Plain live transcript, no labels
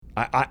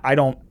I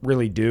don't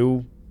really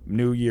do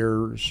New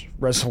Year's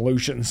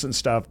resolutions and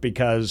stuff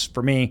because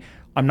for me,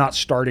 I'm not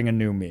starting a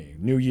new me,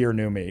 new year,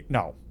 new me.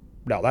 No,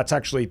 that's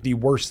actually the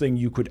worst thing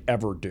you could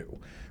ever do,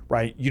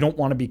 right? You don't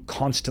want to be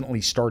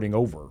constantly starting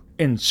over.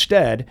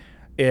 Instead,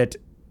 it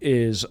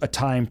is a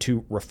time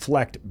to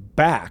reflect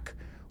back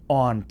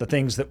on the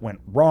things that went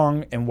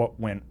wrong and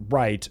what went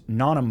right,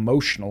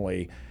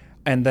 non-emotionally,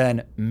 and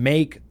then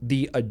make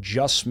the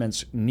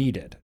adjustments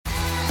needed.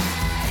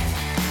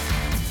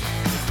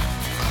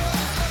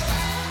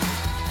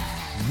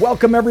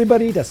 Welcome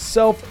everybody to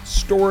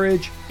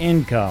Self-Storage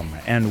Income,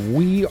 and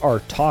we are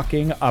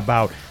talking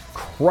about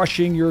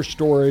crushing your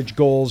storage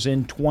goals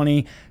in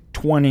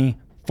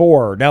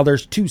 2024. Now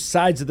there's two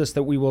sides of this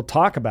that we will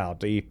talk about.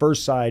 The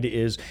first side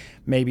is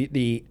maybe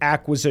the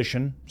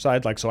acquisition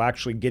side, so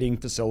actually getting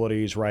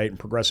facilities right and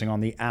progressing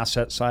on the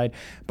asset side,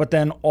 but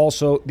then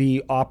also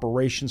the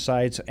operation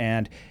sides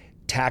and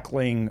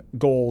tackling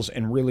goals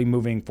and really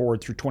moving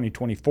forward through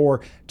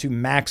 2024 to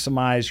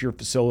maximize your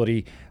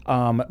facility.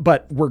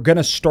 But we're going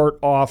to start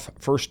off,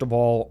 first of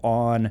all,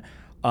 on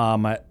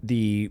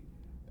the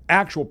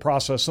actual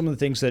process, some of the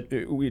things that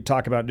we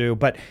talk about do.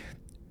 But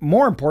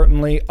more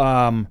importantly,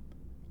 our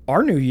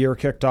new year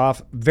kicked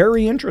off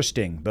very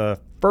interesting. The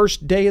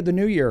first day of the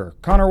new year.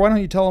 Connor, why don't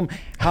you tell them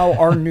how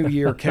our new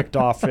year kicked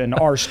off in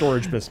our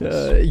storage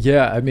business?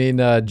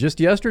 Just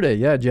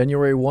yesterday,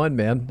 January 1,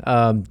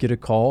 man, get a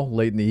call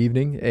late in the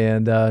evening,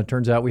 and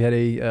turns out we had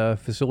a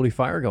facility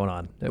fire going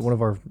on at one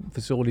of our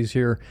facilities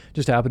here.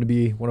 Just happened to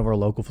be one of our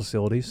local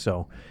facilities,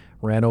 so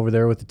ran over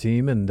there with the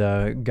team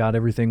and got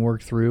everything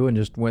worked through and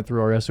just went through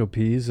our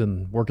SOPs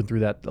and working through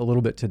that a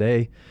little bit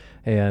today.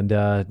 And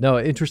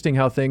interesting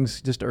how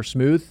things just are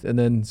smooth, and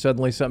then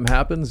suddenly something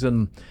happens,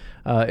 and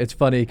it's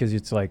funny because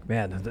it's like,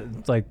 man,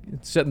 it's like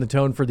setting the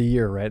tone for the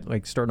year, right?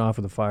 Like starting off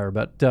with a fire,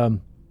 but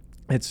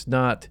it's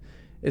not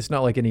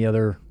like any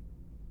other.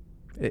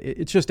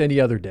 It's just any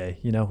other day,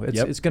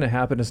 It's going to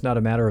happen. It's not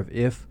a matter of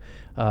if,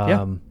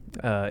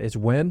 it's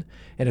when.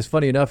 And it's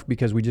funny enough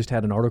because we just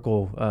had an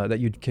article that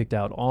you'd kicked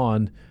out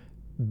on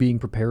being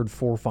prepared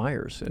for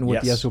fires and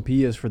what the SOP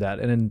is for that,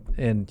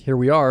 and here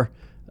we are.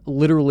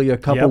 Literally a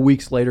couple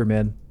weeks later,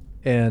 man,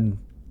 and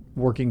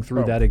working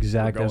through that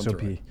exact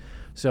SOP.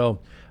 So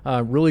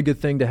really good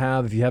thing to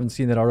have. If you haven't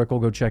seen that article,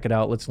 go check it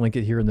out. Let's link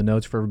it here in the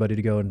notes for everybody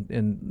to go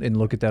and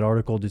look at that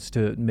article just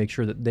to make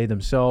sure that they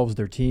themselves,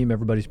 their team,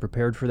 everybody's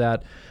prepared for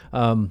that.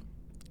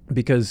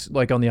 Because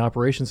like on the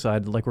operations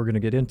side, like we're going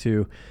to get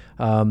into,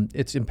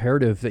 it's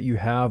imperative that you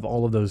have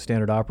all of those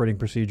standard operating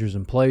procedures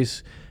in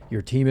place,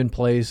 your team in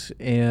place,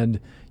 and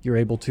you're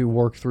able to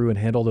work through and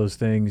handle those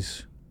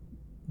things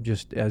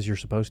just as you're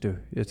supposed to.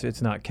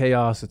 It's not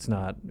chaos. It's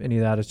not any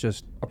of that. It's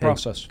just a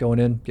process. Going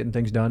in, getting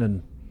things done,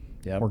 and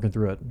working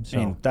through it.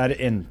 So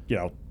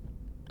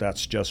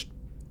that's just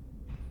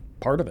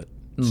part of it.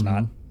 It's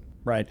not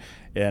right,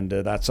 and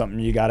that's something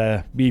you got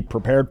to be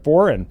prepared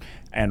for and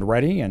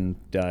ready. And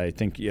I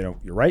think you're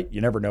right.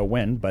 You never know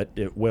when, but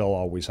it will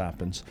always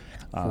happens.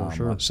 For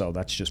sure. So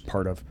that's just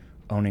part of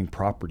owning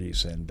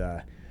properties and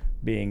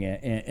being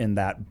in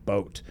that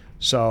boat.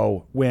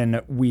 So when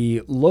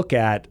we look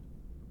at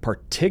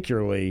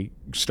particularly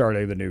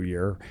starting the new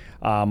year,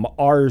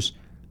 ours,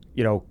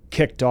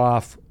 kicked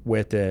off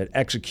with an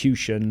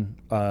execution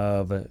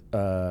of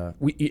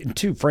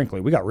frankly,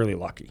 we got really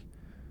lucky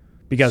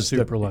because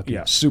super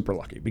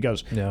lucky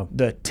because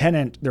the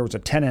tenant, there was a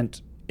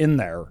tenant in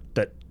there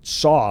that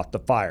saw the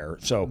fire,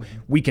 so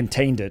we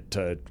contained it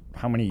to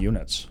how many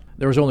units?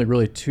 There was only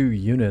really 2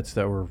 units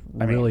that were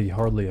really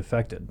hardly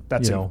affected.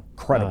 That's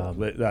incredible.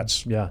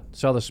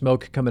 Saw the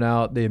smoke coming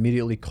out. They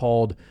immediately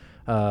called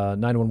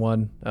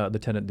 911, the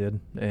tenant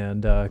did,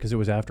 and because it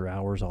was after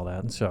hours, all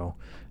that. And so,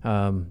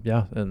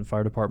 and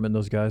fire department,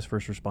 those guys,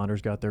 first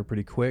responders got there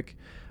pretty quick.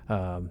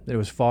 It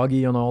was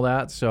foggy on all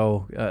that,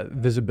 so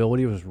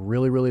visibility was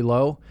really, really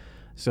low.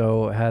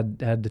 So had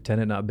the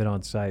tenant not been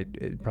on site,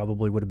 it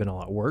probably would have been a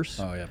lot worse.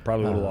 Oh yeah,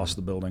 probably would have lost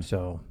the building.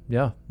 So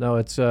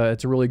it's a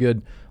really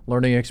good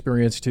learning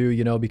experience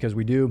too, because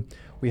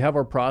we have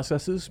our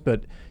processes,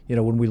 but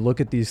when we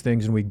look at these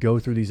things and we go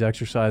through these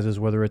exercises,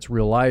 whether it's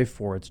real life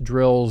or it's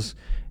drills,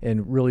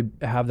 and really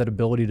have that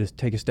ability to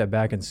take a step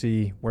back and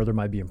see where there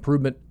might be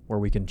improvement, where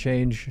we can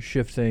change,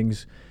 shift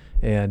things,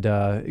 and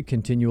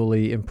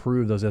continually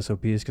improve those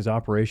SOPs, because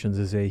operations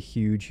is a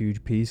huge,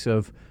 huge piece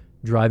of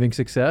driving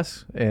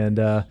success. And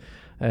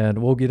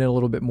we'll get in a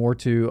little bit more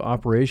to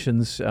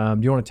operations. Do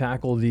you want to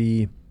tackle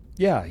the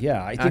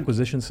I think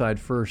acquisition side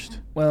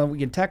first? Well, we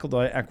can tackle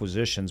the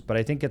acquisitions, but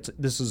I think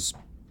this is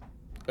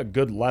a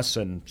good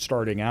lesson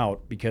starting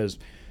out, because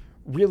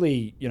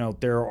really,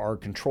 there are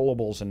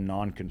controllables and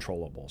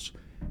non-controllables.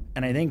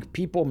 And I think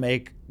people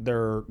make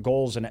their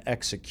goals and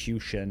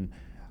execution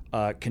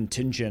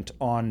contingent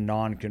on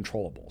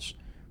non-controllables.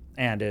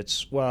 And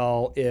it's,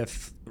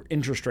 if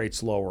interest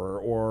rates lower,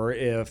 or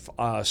if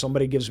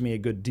somebody gives me a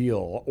good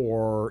deal,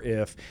 or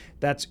if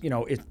that's,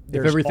 if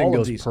everything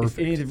goes perfect.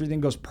 If everything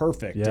goes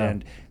perfect,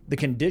 and the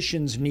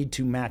conditions need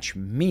to match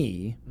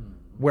me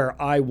where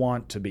I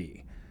want to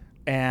be.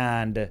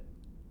 And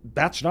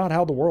that's not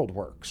how the world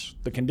works.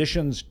 The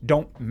conditions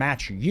don't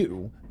match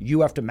you.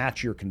 You have to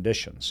match your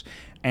conditions.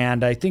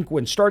 And I think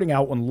when starting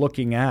out, when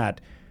looking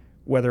at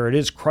whether it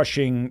is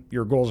crushing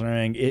your goals and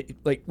everything,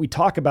 like we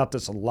talk about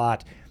this a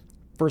lot.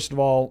 First of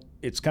all,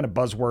 it's kind of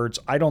buzzwords.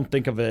 I don't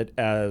think of it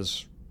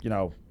as,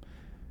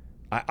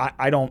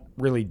 I don't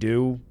really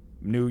do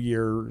New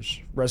Year's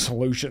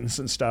resolutions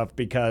and stuff,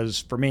 because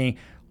for me,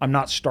 I'm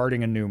not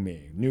starting a new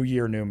me, new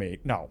year, new me.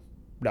 No,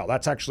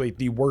 that's actually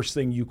the worst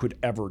thing you could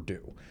ever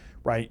do,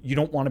 right? You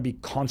don't want to be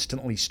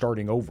constantly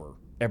starting over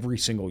every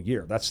single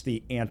year. That's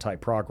the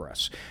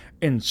anti-progress.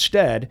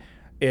 Instead,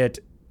 it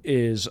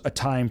is a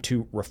time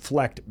to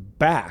reflect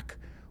back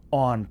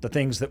on the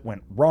things that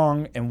went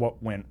wrong and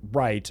what went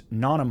right,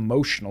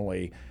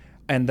 non-emotionally,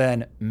 and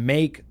then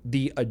make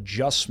the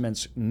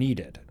adjustments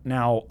needed.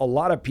 Now, a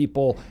lot of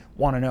people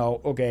want to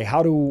know, okay,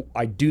 how do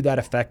I do that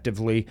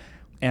effectively?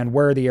 And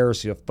where are the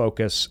areas of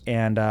focus?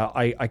 And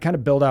I kind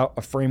of build out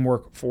a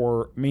framework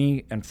for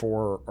me and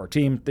for our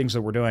team, things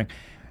that we're doing.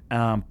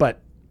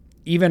 But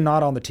even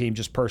not on the team,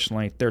 just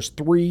personally, there's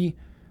 3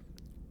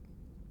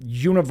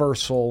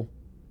 universal,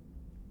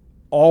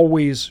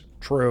 always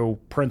true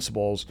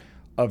principles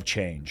of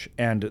change.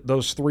 And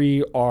those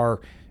 3 are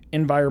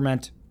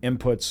environment,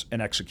 inputs,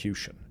 and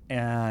execution.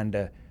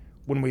 And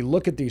when we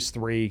look at these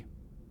 3,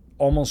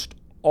 almost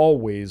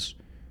always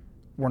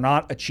we're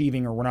not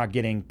achieving or we're not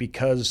getting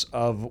because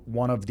of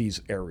one of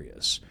these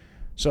areas.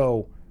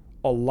 So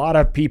a lot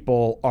of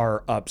people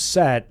are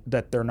upset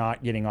that they're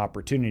not getting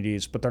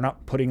opportunities, but they're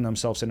not putting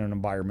themselves in an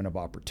environment of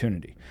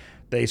opportunity.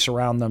 They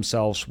surround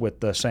themselves with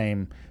the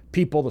same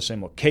people, the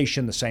same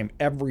location, the same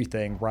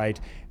everything, right?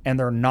 And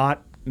they're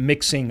not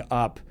mixing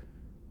up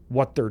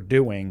what they're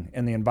doing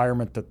in the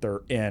environment that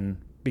they're in,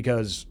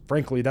 because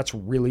frankly, that's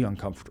really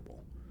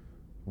uncomfortable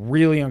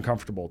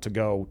to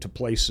go to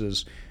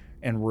places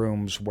and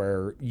rooms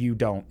where you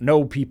don't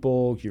know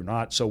people, you're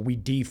not. So we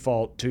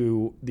default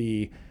to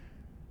the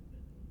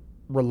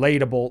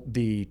relatable,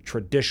 the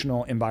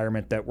traditional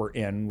environment that we're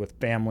in with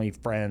family,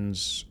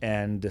 friends,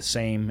 and the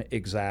same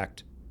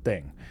exact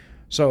thing.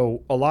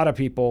 So a lot of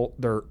people,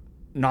 they're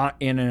not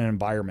in an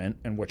environment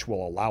in which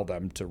will allow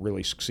them to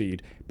really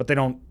succeed, but they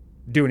don't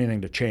do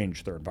anything to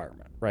change their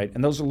environment, right?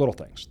 And those are little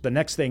things. The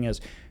next thing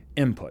is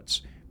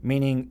inputs,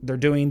 meaning they're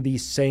doing the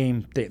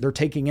same thing. They're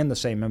taking in the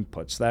same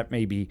inputs. That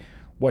may be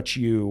what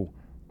you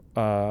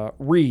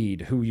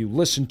read, who you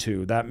listen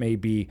to. That may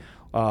be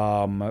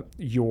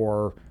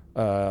your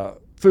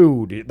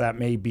food. That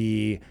may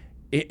be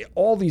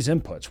all these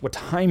inputs. What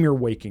time you're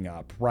waking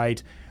up,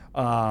 right?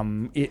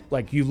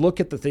 Like you look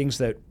at the things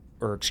that,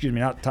 or excuse me,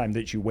 not the time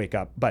that you wake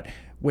up, but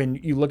when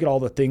you look at all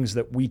the things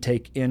that we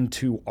take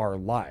into our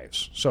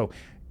lives. So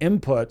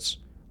inputs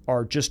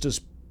are just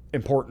as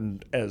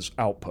important as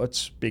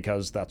outputs,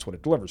 because that's what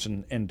it delivers.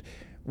 And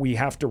we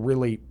have to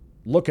really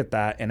look at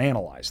that and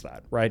analyze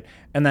that, right?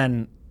 And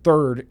then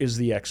third is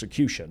the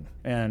execution.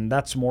 And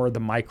that's more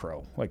the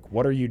micro. Like,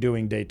 what are you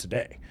doing day to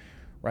day,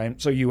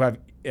 right? So you have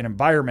an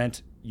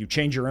environment, you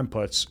change your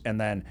inputs,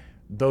 and then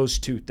those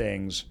 2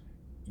 things,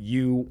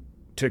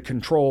 to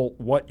control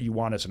what you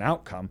want as an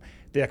outcome.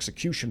 The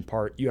execution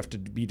part, you have to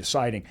be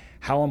deciding,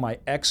 how am I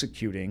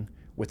executing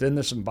within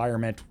this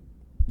environment,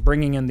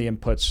 bringing in the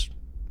inputs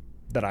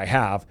that I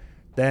have,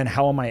 then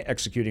how am I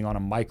executing on a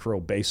micro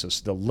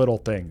basis, the little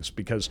things,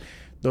 because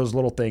those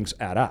little things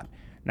add up.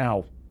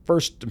 Now,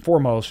 first and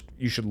foremost,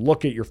 you should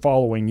look at your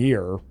following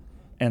year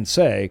and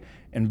say,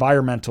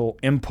 environmental,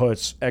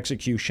 inputs,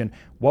 execution,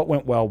 what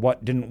went well,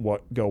 what didn't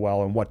go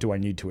well, and what do I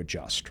need to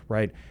adjust,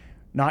 right?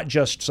 Not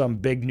just some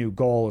big new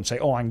goal and say,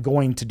 oh, I'm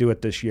going to do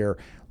it this year.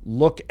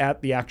 Look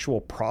at the actual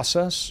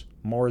process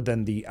more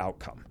than the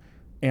outcome.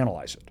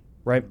 Analyze it,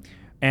 right?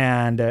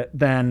 And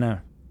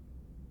then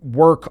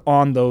work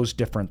on those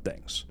different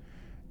things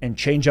and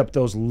change up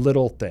those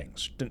little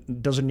things.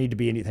 It doesn't need to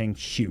be anything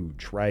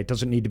huge, right? It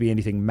doesn't need to be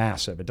anything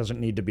massive. It doesn't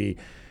need to be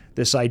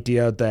this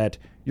idea that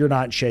you're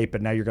not in shape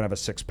and now you're going to have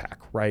a 6-pack,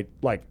 right?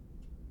 Like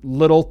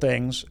little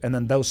things, and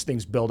then those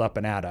things build up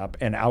and add up,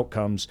 and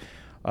outcomes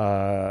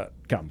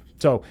come.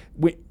 So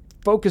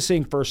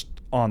focusing first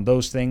on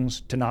those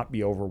things to not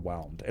be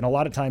overwhelmed. And a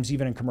lot of times,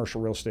 even in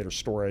commercial real estate or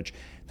storage,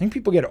 I think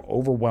people get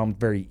overwhelmed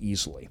very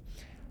easily.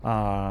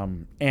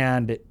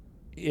 And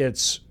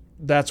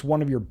that's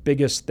one of your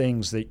biggest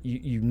things that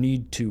you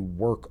need to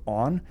work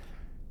on,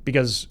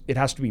 because it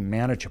has to be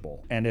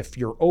manageable. And if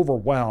you're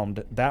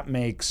overwhelmed, that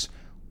makes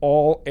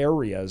all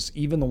areas,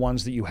 even the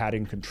ones that you had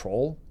in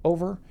control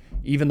over,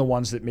 even the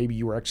ones that maybe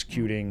you were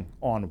executing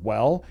on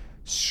well,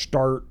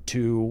 start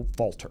to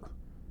falter,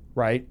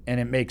 right?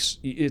 And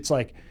it's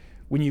like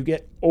when you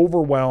get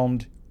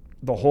overwhelmed,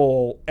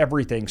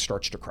 everything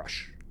starts to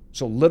crush.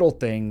 So little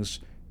things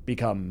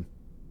become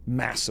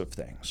massive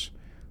things.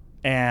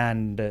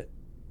 And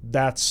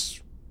that's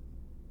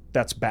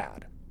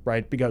bad,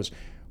 right? Because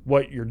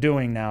what you're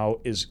doing now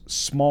is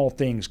small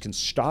things can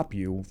stop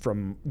you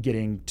from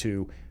getting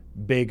to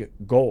big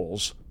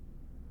goals.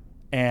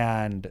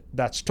 And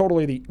that's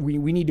totally we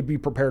need to be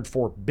prepared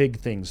for big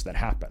things that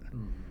happen.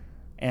 Mm-hmm.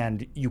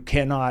 And you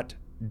cannot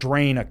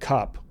drain a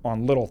cup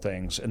on little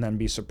things and then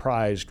be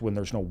surprised when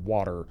there's no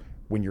water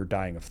when you're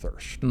dying of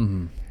thirst.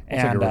 Mm-hmm.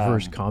 It's like a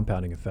reverse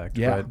compounding effect,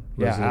 right? Yeah, Those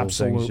little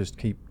absolutely. things just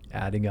keep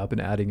adding up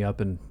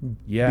and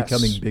Yes.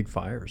 becoming big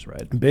fires,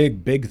 right?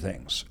 Big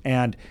things.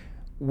 And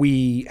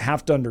we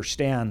have to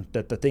understand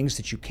that the things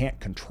that you can't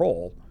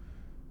control,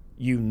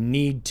 you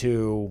need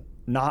to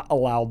not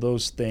allow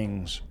those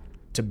things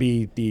to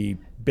be the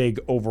big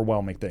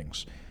overwhelming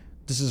things.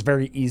 This is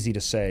very easy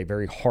to say,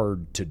 very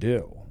hard to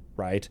do,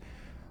 right?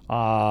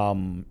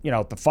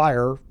 The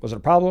fire, was it a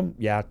problem?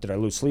 Yeah. Did I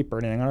lose sleep or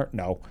anything on it?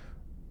 No.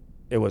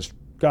 It was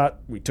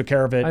we took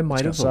care of it. I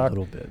might have a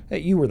little bit. Hey,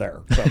 you were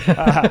there. So,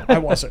 I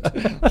wasn't.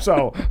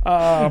 So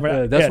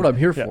that's what I'm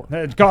here for.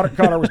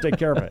 Connor was taking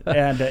care of it.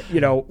 And,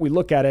 we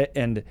look at it,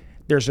 and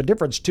there's a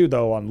difference, too,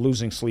 though, on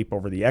losing sleep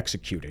over the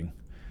executing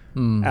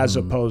as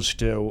opposed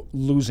to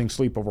losing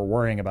sleep over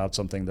worrying about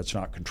something that's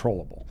not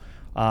controllable.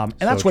 And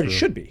that's what it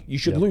should be. You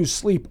should lose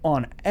sleep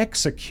on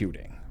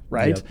executing,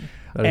 right? Yep.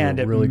 That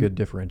is a really good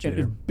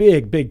differentiator.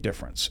 Big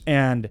difference.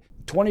 And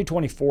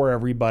 2024,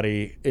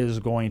 everybody, is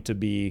going to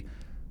be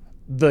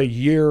the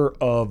year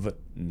of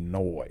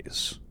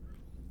noise.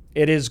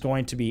 It is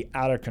going to be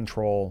out of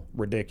control,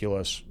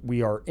 ridiculous.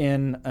 We are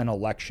in an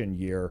election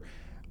year,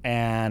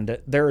 and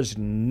there is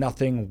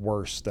nothing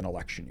worse than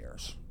election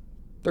years.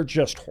 They're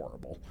just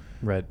horrible.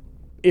 Right.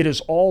 It is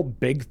all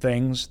big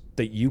things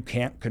that you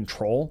can't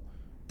control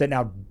that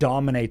now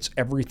dominates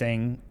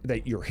everything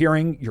that you're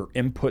hearing. Your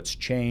inputs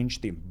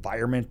change, the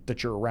environment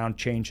that you're around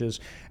changes,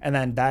 and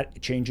then that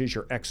changes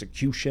your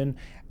execution,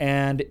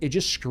 and it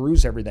just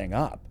screws everything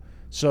up.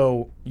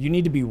 So you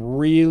need to be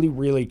really,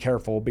 really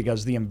careful,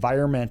 because the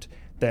environment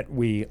that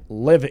we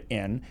live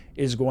in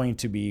is going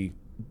to be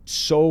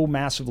so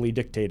massively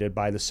dictated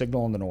by the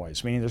signal and the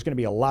noise, meaning there's going to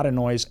be a lot of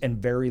noise and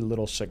very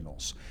little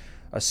signals.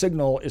 A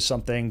signal is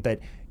something that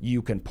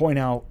you can point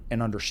out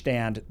and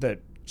understand that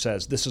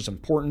says this is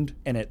important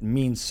and it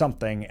means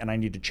something and I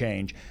need to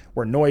change,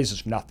 where noise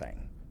is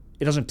nothing.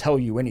 It doesn't tell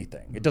you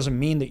anything. It doesn't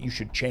mean that you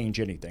should change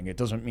anything. It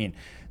doesn't mean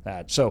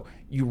that. So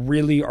you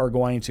really are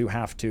going to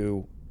have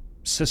to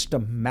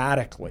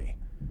systematically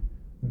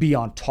be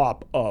on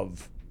top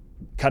of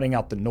cutting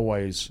out the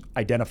noise,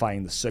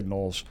 identifying the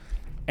signals,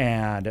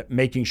 and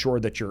making sure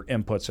that your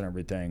inputs and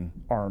everything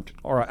are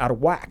out of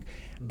whack.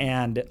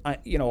 And a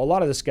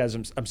lot of this, guys,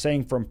 I'm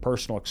saying from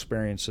personal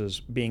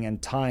experiences, being in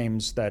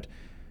times that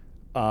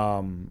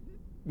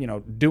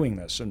doing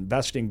this,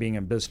 investing, being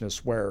in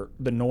business where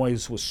the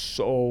noise was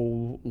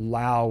so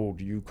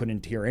loud you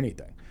couldn't hear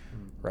anything.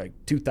 Right,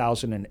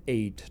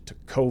 2008 to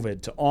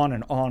COVID to on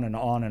and on and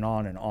on and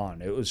on and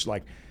on. It was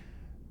like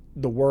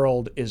the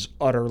world is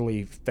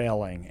utterly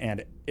failing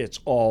and it's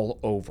all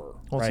over. Well,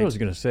 that's right? what I was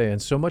going to say.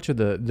 And so much of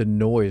the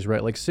noise,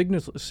 right? Like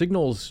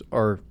signals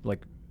are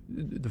like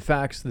the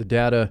facts, the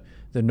data.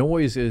 The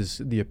noise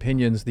is the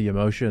opinions, the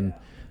emotion.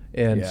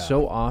 And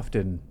so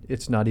often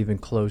it's not even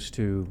close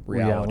to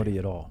reality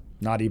at all.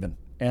 Not even.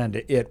 And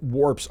it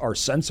warps our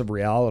sense of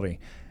reality.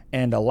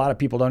 And a lot of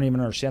people don't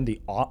even understand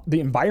the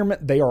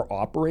environment they are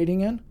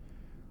operating in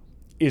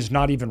is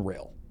not even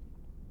real.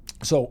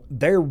 So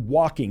they're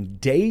walking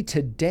day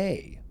to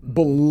day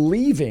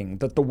believing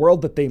that the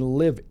world that they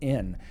live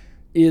in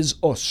is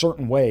a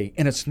certain way,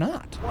 and it's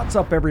not. What's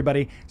up,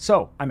 everybody?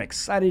 So I'm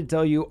excited to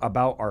tell you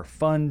about our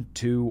Fund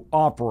 2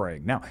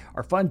 offering. Now,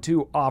 our Fund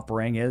 2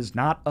 offering is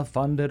not a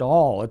fund at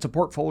all. It's a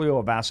portfolio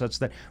of assets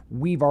that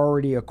we've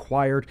already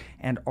acquired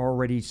and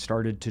already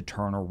started to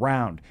turn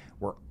around.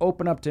 We're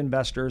open up to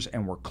investors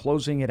and we're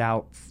closing it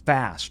out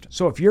fast.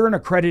 So if you're an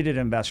accredited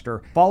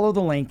investor, follow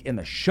the link in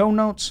the show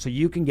notes so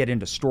you can get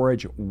into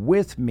storage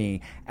with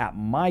me at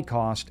my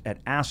cost at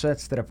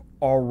assets that have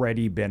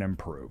already been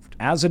improved.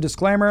 As a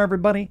disclaimer,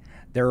 everybody,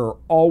 there are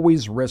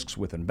always risks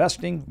with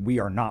investing. We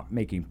are not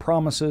making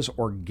promises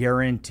or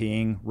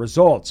guaranteeing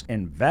results.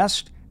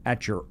 Invest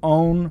at your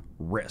own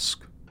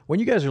risk. When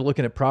you guys are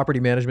looking at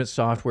property management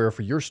software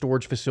for your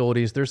storage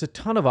facilities, there's a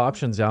ton of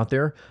options out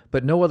there,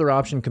 but no other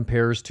option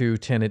compares to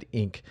Tenant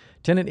Inc.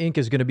 Tenant Inc.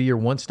 is going to be your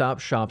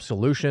one-stop shop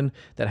solution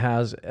that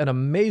has an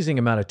amazing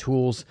amount of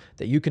tools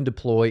that you can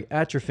deploy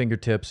at your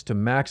fingertips to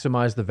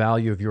maximize the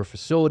value of your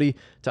facility,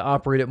 to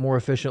operate it more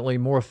efficiently,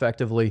 more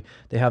effectively.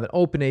 They have an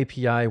open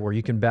API where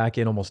you can back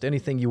in almost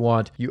anything you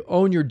want. You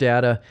own your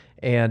data,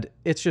 and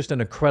it's just an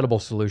incredible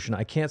solution.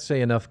 I can't say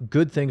enough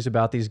good things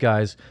about these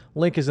guys.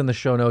 Link is in the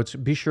show notes.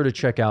 Be sure to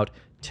check out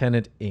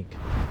Tenant Inc.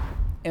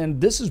 And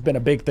this has been a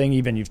big thing,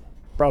 even you've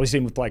probably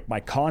seen with like my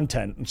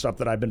content and stuff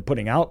that I've been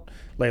putting out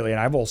lately. And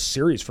I have a whole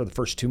series for the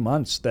first 2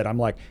 months that I'm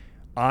like,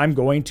 I'm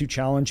going to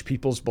challenge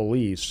people's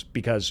beliefs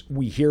because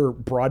we hear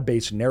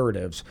broad-based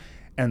narratives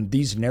and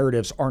these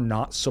narratives are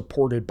not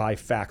supported by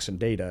facts and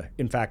data.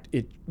 In fact,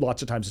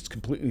 lots of times it's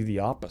completely the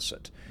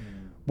opposite.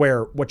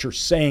 Where what you're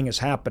saying is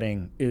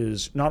happening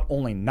is not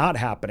only not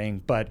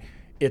happening, but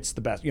it's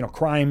the best.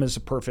 Crime is a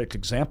perfect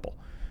example.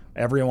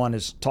 Everyone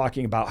is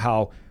talking about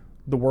how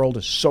the world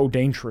is so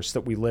dangerous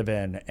that we live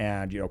in,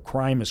 and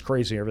crime is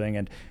crazy and everything,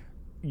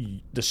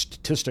 and the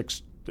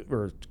statistics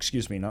or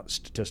excuse me, not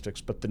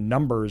statistics, but the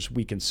numbers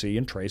we can see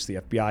and trace. The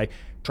FBI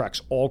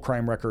tracks all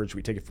crime records.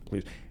 We take it from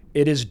police.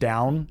 It is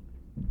down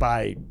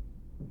by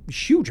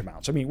huge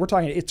amounts. I mean, we're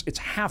talking, it's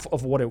half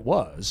of what it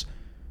was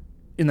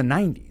in the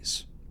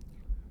 90s.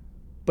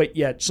 But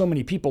yet so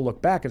many people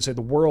look back and say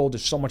the world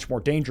is so much more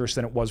dangerous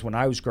than it was when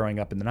I was growing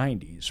up in the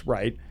 90s,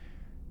 right?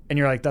 And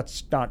you're like,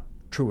 that's not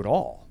true at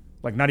all.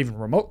 Like, not even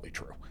remotely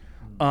true.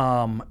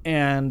 I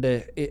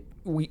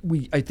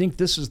think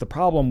this is the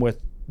problem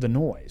with the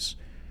noise,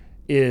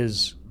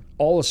 is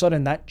all of a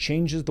sudden that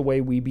changes the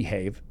way we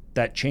behave,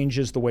 that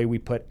changes the way we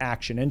put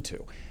action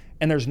into.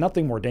 And there's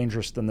nothing more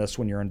dangerous than this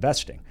when you're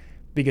investing,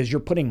 because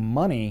you're putting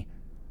money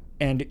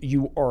and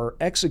you are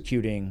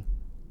executing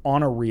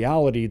on a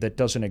reality that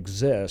doesn't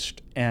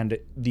exist, and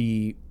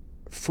the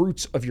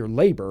fruits of your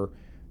labor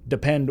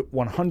depend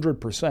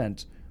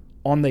 100%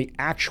 on the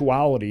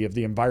actuality of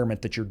the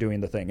environment that you're doing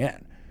the thing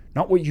in,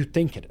 not what you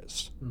think it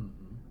is. Mm-hmm.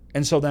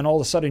 And so then all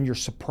of a sudden you're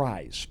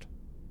surprised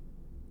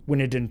when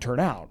it didn't turn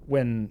out,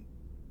 when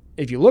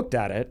if you looked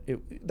at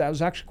it, that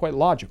was actually quite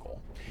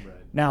logical. Right.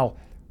 Now,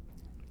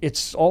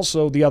 it's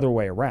also the other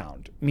way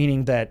around,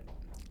 meaning that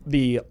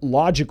the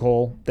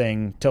logical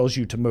thing tells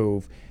you to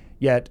move,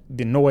 yet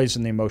the noise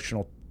and the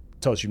emotional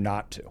tells you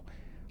not to.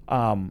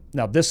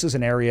 Now, this is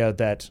an area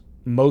that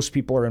most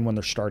people are in when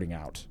they're starting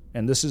out.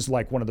 And this is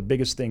like one of the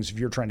biggest things if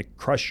you're trying to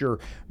crush your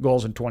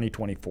goals in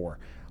 2024.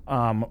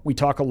 We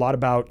talk a lot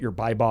about your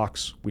buy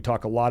box. We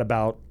talk a lot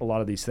about a lot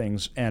of these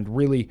things. And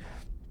really,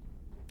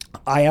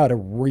 I had a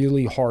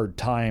really hard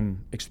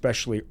time,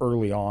 especially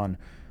early on,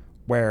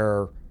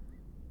 where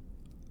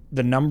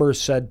the numbers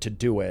said to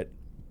do it,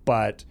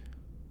 but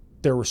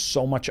there was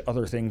so much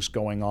other things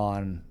going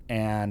on,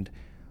 and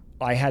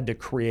I had to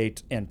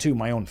create, and too,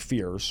 my own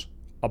fears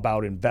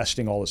about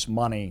investing all this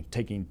money,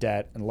 taking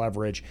debt and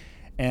leverage,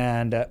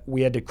 and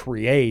we had to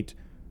create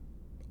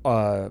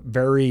a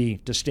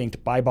very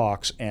distinct buy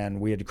box, and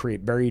we had to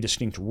create very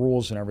distinct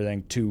rules and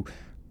everything to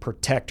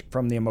protect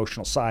from the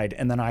emotional side,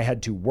 and then I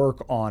had to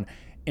work on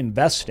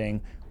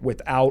investing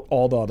without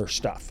all the other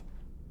stuff.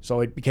 So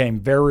it became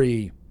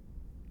very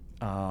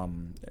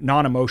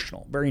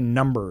non-emotional, very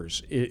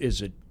numbers.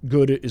 Is it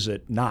good? Is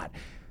it not?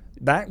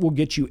 That will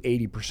get you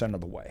 80% of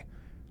the way,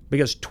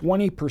 because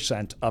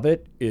 20% of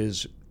it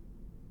is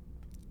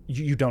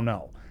you don't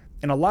know.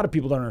 And a lot of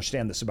people don't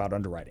understand this about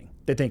underwriting.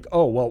 They think,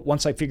 oh, well,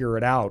 once I figure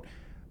it out,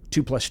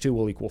 2 + 2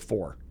 will equal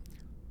 4.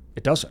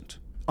 It doesn't.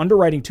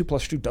 Underwriting 2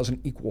 + 2 doesn't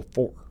equal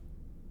 4.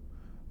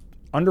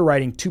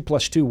 Underwriting 2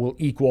 + 2 will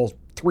equal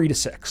 3 to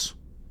 6.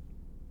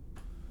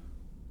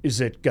 Is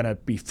it going to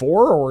be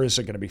 4, or is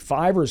it going to be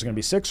 5, or is it going to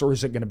be 6, or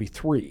is it going to be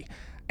 3?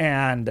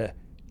 And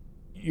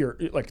you're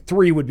like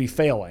 3 would be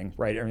failing,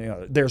 right? I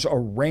mean, there's a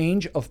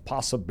range of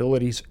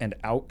possibilities and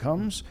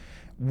outcomes.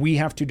 We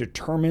have to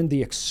determine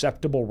the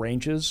acceptable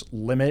ranges,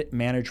 limit,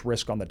 manage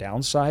risk on the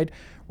downside,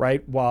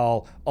 right?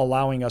 While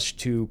allowing us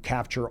to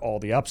capture all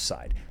the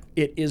upside.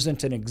 It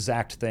isn't an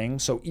exact thing.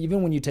 So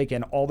even when you take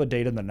in all the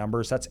data and the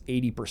numbers, that's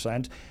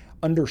 80%.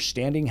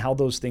 Understanding how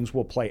those things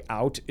will play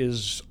out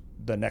is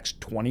the next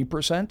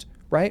 20%,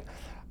 right?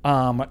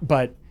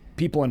 But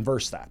people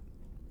inverse that.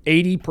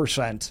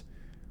 80%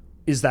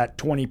 is that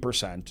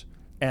 20%,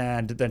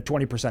 and then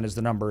 20% is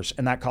the numbers,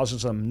 and that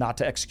causes them not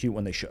to execute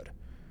when they should.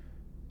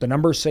 The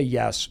numbers say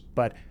yes,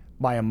 but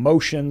my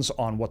emotions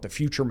on what the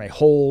future may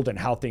hold and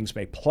how things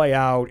may play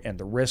out and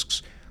the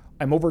risks,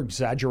 I'm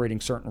over-exaggerating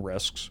certain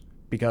risks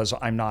because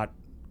I'm not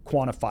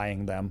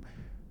quantifying them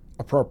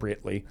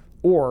appropriately.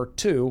 Or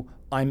 2,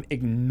 I'm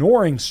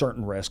ignoring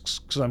certain risks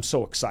because I'm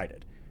so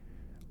excited.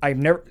 I've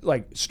never,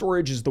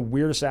 storage is the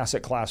weirdest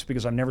asset class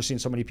because I've never seen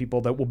so many people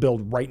that will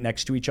build right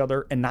next to each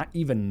other and not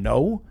even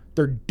know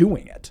they're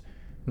doing it.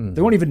 Mm-hmm.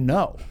 They won't even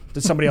know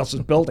that somebody else is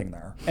building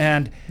there.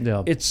 And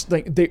it's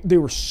like they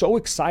were so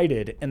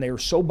excited and they were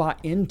so bought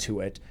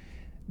into it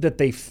that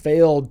they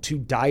failed to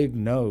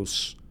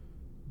diagnose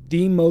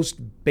the most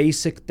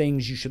basic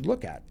things you should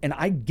look at. And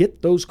I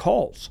get those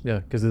calls. Yeah,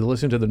 because they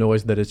listen to the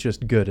noise that it's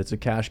just good. It's a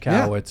cash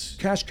cow. Yeah, it's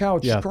cash cow.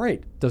 It's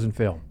great. Doesn't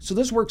fail. So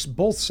this works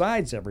both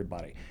sides,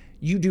 everybody.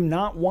 You do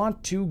not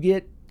want to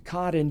get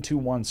caught into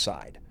one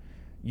side.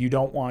 You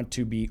don't want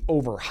to be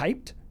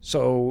overhyped,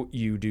 so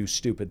you do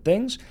stupid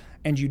things.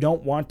 And you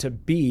don't want to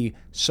be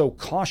so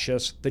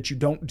cautious that you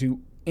don't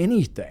do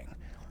anything.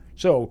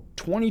 So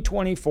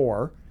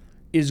 2024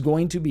 is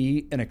going to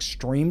be an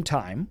extreme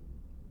time.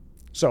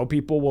 So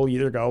people will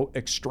either go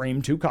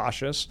extreme to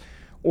cautious,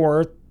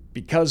 or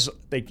because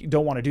they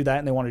don't want to do that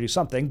and they want to do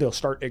something, they'll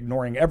start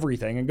ignoring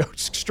everything and go to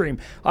extreme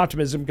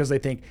optimism because they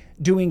think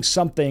doing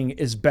something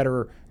is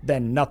better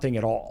than nothing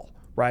at all,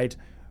 right?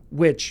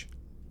 Which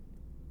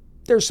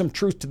there's some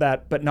truth to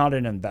that, but not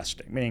in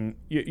investing, meaning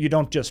you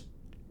don't just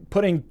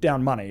putting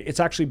down money. It's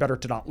actually better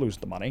to not lose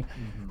the money,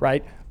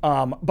 right?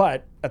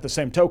 But at the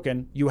same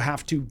token, you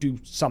have to do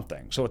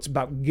something. So it's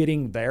about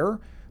getting there,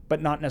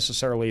 but not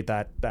necessarily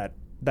that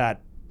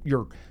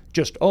you're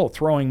just,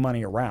 throwing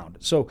money around.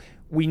 So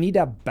we need to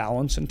have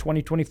balance in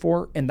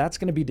 2024, and that's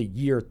going to be the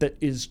year that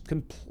is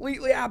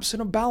completely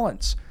absent of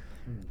balance.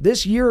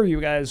 This year, you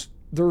guys,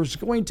 there's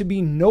going to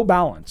be no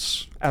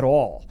balance at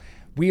all.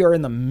 We are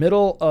in the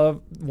middle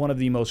of one of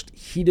the most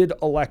heated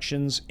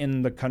elections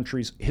in the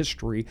country's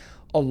history,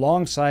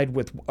 alongside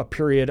with a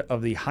period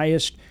of the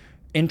highest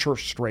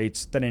interest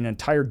rates that an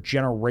entire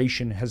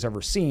generation has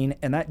ever seen.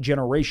 And that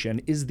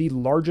generation is the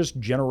largest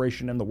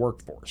generation in the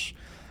workforce.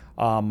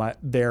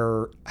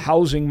 Their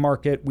housing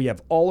market, we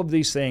have all of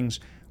these things.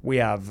 We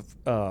have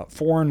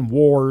foreign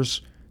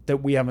wars that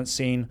we haven't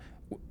seen.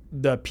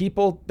 The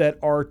people that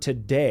are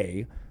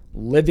today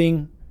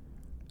living,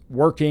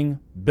 working,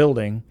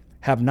 building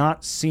have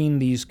not seen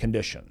these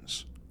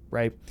conditions,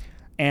 right?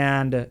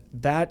 And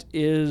that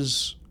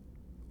is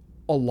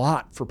a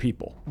lot for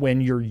people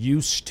when you're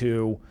used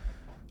to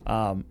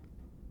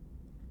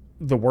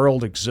the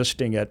world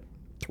existing at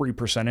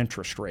 3%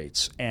 interest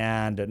rates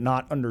and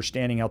not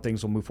understanding how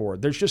things will move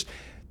forward.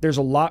 There's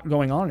a lot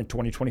going on in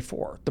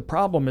 2024. The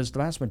problem is the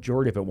vast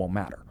majority of it won't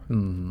matter,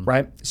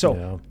 right?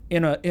 So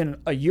in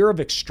a year of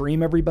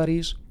extreme, in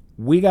a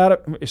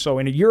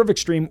year of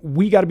extreme,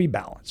 we got to be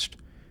balanced.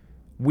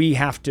 We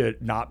have to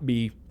not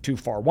be too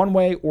far one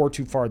way or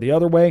too far the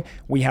other way.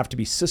 We have to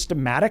be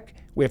systematic.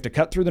 We have to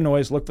cut through the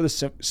noise, look for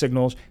the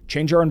signals,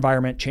 change our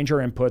environment, change our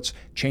inputs,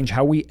 change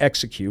how we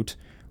execute,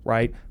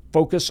 right?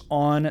 Focus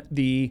on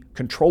the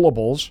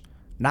controllables,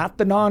 not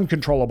the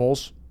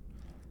non-controllables.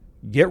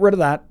 Get rid of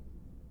that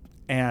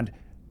and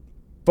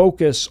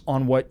focus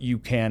on what you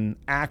can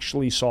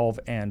actually solve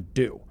and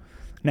do.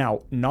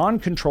 Now,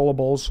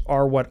 non-controllables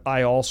are what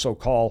I also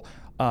call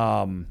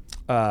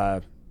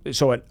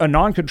so a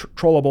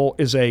non-controllable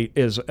is a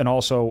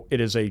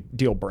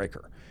deal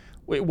breaker.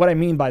 What I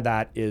mean by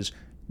that is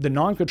the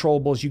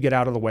non-controllables you get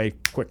out of the way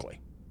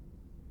quickly.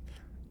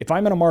 If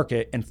I'm in a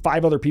market and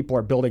 5 other people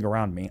are building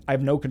around me, I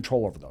have no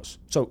control over those.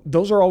 So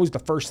those are always the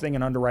first thing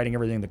in underwriting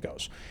everything that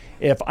goes.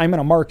 If I'm in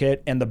a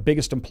market and the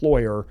biggest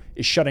employer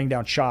is shutting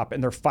down shop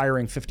and they're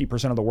firing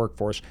 50% of the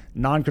workforce,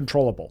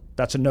 non-controllable,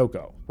 that's a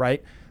no-go,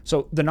 right?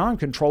 So the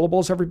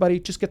non-controllables, everybody,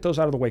 just get those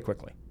out of the way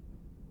quickly.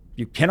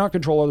 You cannot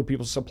control other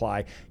people's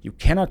supply. You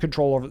cannot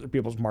control other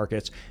people's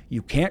markets.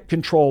 You can't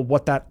control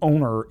what that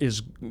owner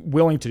is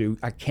willing to do.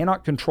 I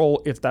cannot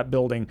control if that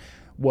building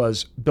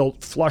was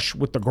built flush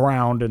with the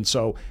ground, and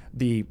so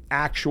the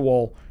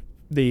actual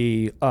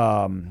building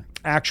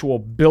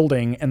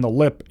and the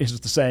lip is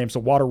the same, so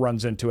water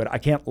runs into it. I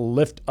can't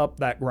lift up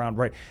that ground,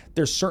 right?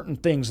 There's certain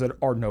things that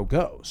are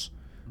no-goes.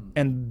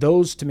 And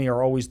those, to me,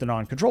 are always the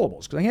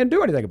non-controllables because I can't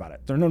do anything about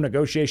it. There's no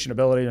negotiation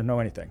ability, there's no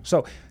anything.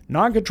 So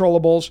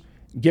non-controllables,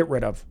 get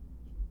rid of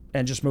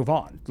and just move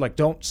on. Like,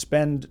 don't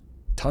spend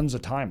tons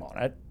of time on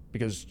it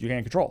because you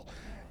can't control.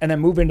 And then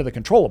move into the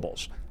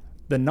controllables.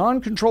 The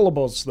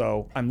non-controllables,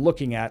 though, I'm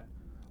looking at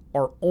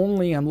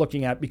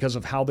because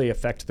of how they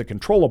affect the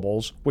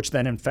controllables, which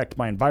then affect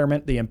my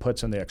environment, the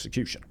inputs, and the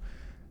execution.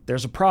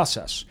 There's a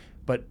process,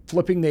 but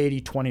flipping the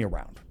 80-20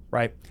 around,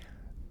 right?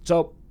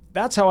 So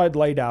that's how I'd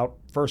laid out,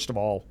 first of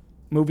all,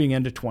 moving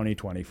into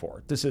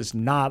 2024. This is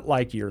not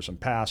like years in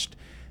past.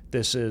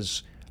 This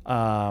is...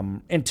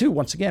 and 2,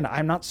 once again,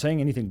 I'm not saying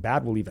anything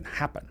bad will even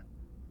happen.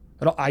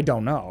 I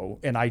don't know,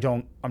 and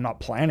I'm not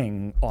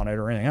planning on it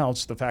or anything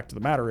else. The fact of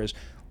the matter is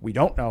we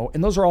don't know,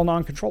 and those are all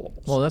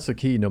non-controllables. Well, that's the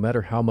key. No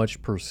matter how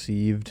much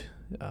perceived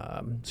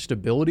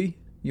stability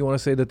you want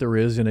to say that there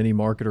is in any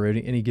market or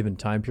any given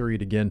time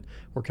period, again,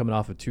 we're coming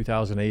off of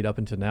 2008 up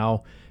until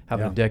now,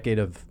 having a decade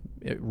of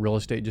real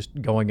estate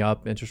just going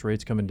up, interest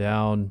rates coming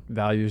down,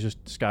 values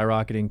just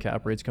skyrocketing,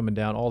 cap rates coming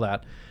down, all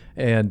that.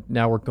 And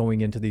now we're going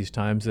into these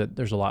times that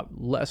there's a lot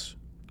less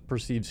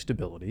perceived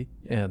stability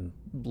and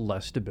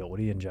less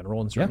stability in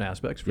general in certain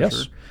aspects, for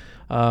sure.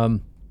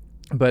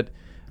 But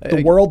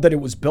the world that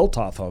it was built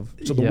off of,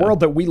 so the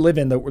world that we live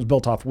in that was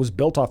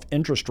built off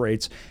interest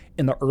rates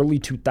in the early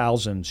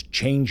 2000s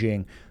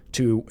changing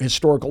to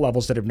historical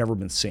levels that have never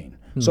been seen.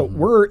 So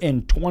we're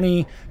in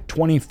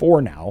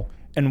 2024 now,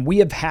 and we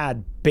have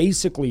had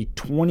basically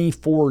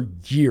 24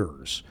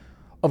 years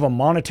of a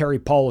monetary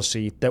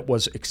policy that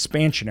was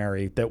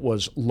expansionary, that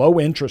was low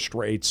interest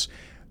rates,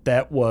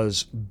 that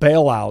was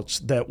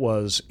bailouts, that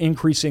was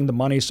increasing the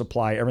money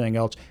supply, everything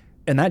else,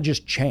 and that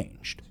just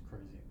changed.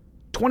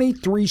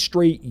 23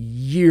 straight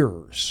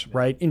years,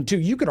 right? And 2,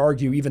 you could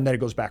argue even that it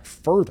goes back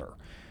further,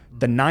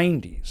 the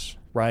 90s,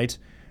 right?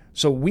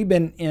 So we've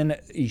been in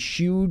a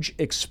huge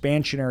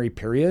expansionary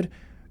period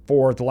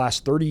for the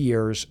last 30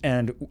 years,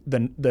 and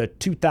the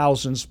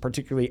 2000s,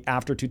 particularly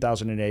after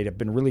 2008, have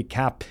been really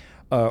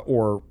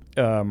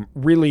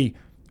really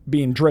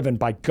being driven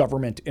by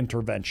government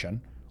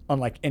intervention,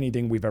 unlike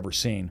anything we've ever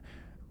seen.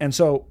 And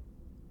so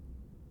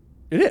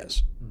it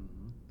is.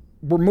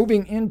 We're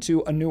moving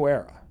into a new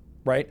era,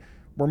 right?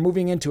 We're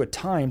moving into a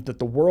time that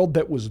the world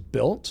that was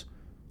built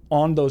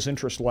on those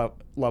interest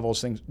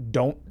levels,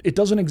 it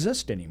doesn't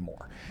exist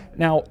anymore.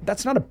 Now,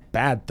 that's not a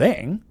bad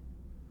thing,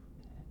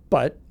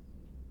 but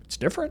it's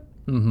different.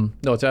 No,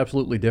 it's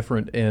absolutely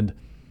different. And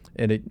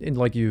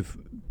like you've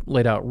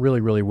laid out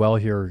really, really well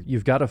here.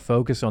 You've got to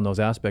focus on those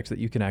aspects that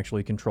you can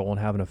actually control and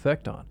have an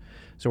effect on.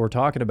 So we're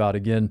talking about,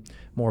 again,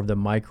 more of the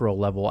micro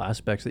level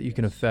aspects that you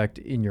can affect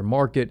in your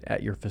market,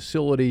 at your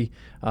facility.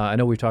 I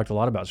know we've talked a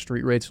lot about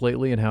street rates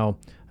lately and how,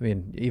 I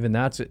mean, even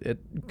that's it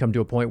come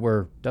to a point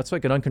where that's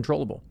like an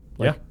uncontrollable.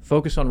 Like,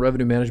 focus on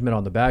revenue management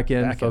on the back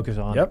end, focus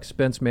on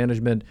expense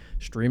management,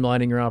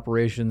 streamlining your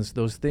operations,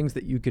 those things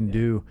that you can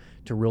do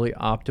to really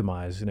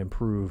optimize and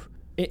improve.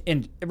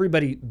 And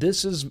everybody,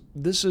 this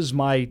is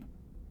my,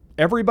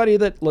 everybody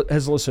that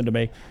has listened to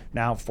me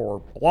now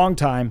for a long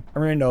time,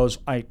 everybody knows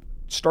I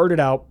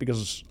started out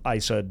because I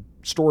said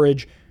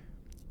storage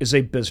is a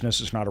business,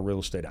 it's not a real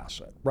estate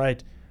asset,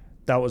 right?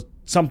 That was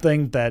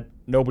something that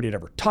nobody had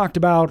ever talked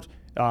about.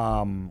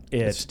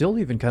 It's still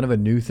even kind of a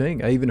new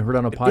thing. I even heard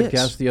on a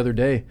podcast the other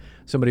day,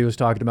 somebody was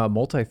talking about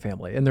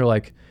multifamily, and they're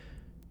like,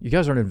 you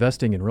guys aren't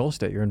investing in real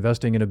estate, you're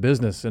investing in a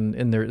business.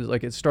 And they're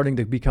like, it's starting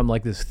to become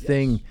like this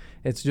thing.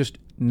 It's just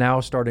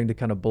now starting to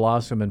kind of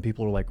blossom, and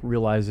people are like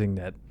realizing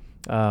that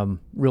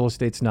real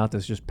estate's not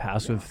this just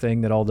passive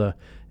thing that all the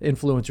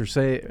influencers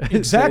say.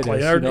 Exactly.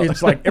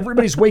 It's like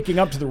everybody's waking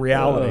up to the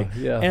reality.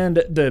 Yeah. And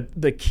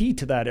the key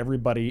to that,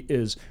 everybody,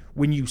 is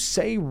when you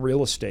say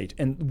real estate,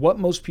 and what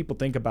most people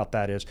think about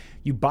that is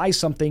you buy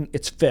something,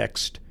 it's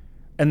fixed,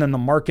 and then the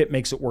market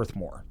makes it worth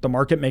more. The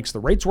market makes the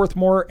rates worth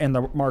more, and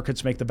the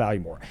markets make the value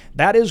more.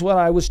 That is what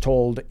I was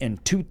told in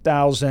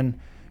 2000.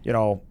 You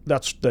know,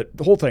 that's the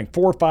whole thing.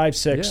 4, 5,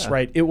 6,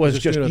 right? It was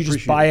just you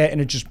just buy it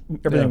and it just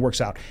everything works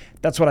out.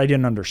 That's what I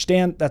didn't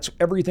understand. That's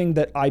everything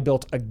that I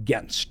built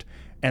against.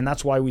 And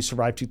that's why we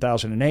survived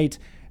 2008.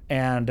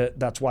 And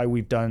that's why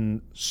we've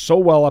done so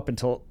well up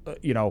until,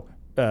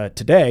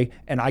 today.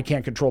 And I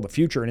can't control the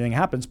future. Anything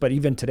happens. But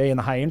even today in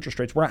the high interest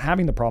rates, we're not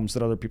having the problems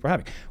that other people are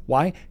having.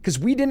 Why? Because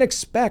we didn't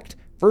expect,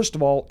 first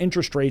of all,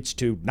 interest rates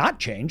to not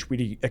change.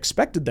 We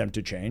expected them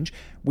to change.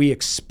 We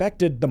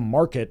expected the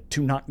market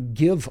to not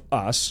give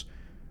us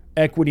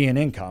equity and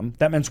income.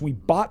 That means we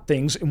bought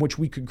things in which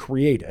we could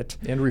create it.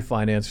 And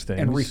refinance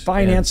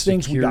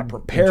things. We got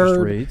prepared.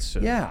 Rates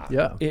and,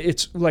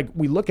 It's like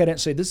we look at it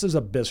and say, this is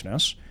a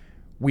business.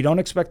 We don't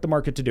expect the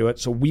market to do it.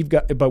 So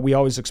but we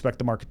always expect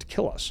the market to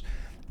kill us.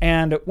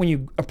 And when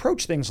you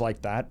approach things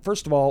like that,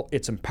 first of all,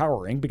 it's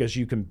empowering because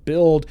you can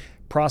build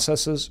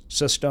processes,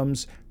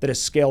 systems that is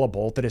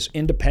scalable, that is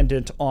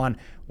independent on,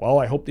 well,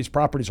 I hope these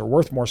properties are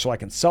worth more so I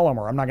can sell them,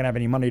 or I'm not going to have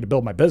any money to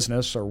build my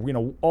business, or,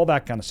 all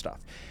that kind of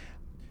stuff.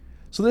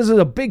 So this is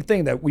a big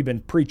thing that we've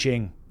been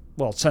preaching,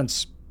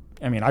 since,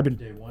 I've been...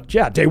 Day one.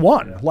 Yeah, day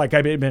one. Yeah. Like,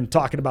 I've been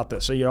talking about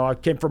this. So, I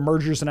came from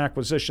mergers and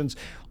acquisitions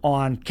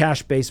on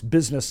cash-based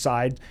business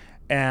side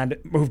and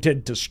moved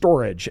into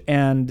storage.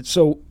 And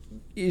so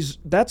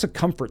that's a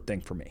comfort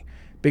thing for me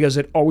because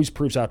it always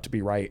proves out to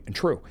be right and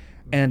true.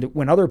 And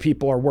when other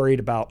people are worried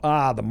about,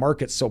 the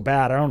market's so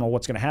bad, I don't know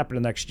what's going to happen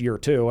in the next year or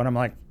two. And I'm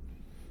like,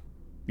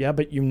 yeah,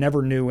 but you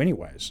never knew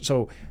anyways.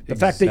 So the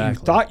fact that you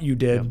thought you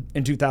did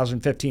in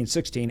 2015,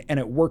 16, and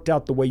it worked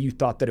out the way you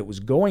thought that it was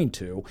going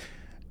to,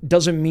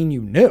 doesn't mean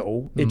you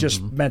knew. It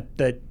just meant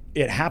that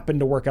it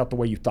happened to work out the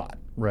way you thought.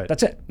 Right.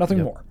 That's it.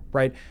 Nothing more,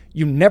 right?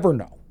 You never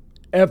know,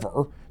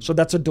 ever. So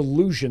that's a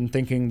delusion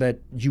thinking that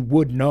you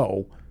would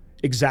know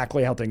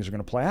exactly how things are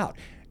going to play out.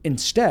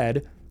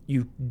 Instead,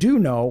 you do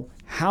know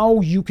how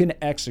you can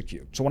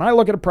execute. So when I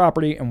look at a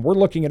property and we're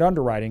looking at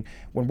underwriting,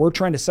 when we're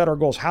trying to set our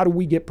goals, how do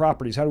we get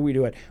properties? How do we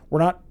do it? We're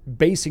not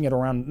basing it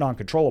around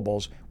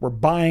non-controllables. We're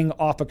buying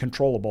off a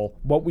controllable,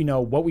 what we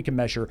know, what we can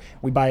measure.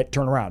 We buy it,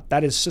 turn around.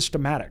 That is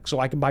systematic. So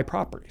I can buy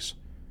properties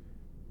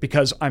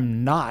because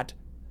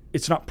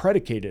it's not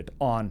predicated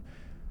on,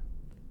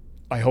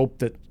 I hope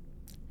that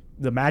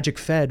the magic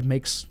Fed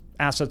makes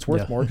assets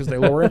worth more because they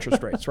lower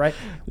interest rates, right?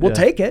 We'll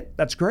take it.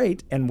 That's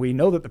great. And we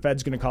know that the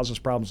Fed's going to cause us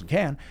problems and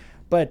can,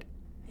 but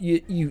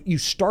you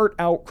start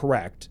out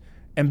correct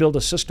and build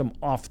a system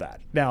off that.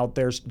 Now,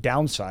 there's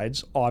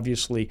downsides,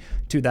 obviously,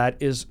 to that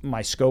is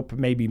my scope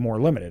may be more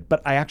limited,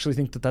 but I actually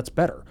think that that's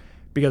better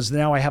because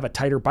now I have a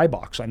tighter buy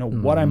box. I know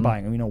what I'm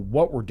buying and we know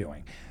what we're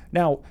doing.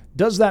 Now,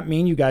 does that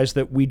mean, you guys,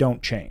 that we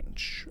don't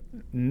change?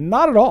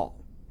 Not at all.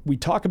 We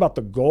talk about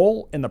the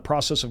goal and the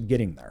process of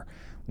getting there.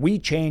 We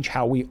change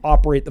how we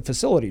operate the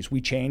facilities.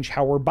 We change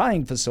how we're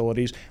buying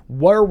facilities,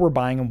 where we're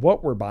buying and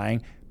what we're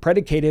buying,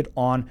 predicated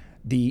on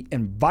the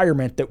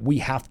environment that we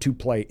have to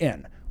play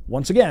in.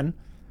 Once again,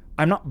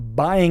 I'm not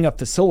buying a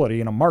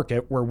facility in a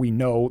market where we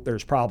know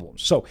there's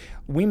problems. So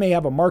we may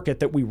have a market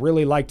that we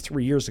really liked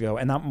 3 years ago,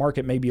 and that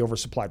market may be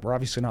oversupplied. We're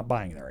obviously not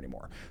buying there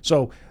anymore.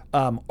 So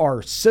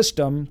our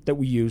system that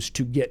we use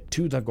to get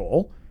to the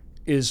goal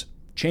is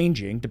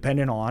changing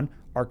depending on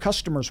our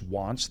customers'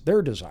 wants,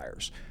 their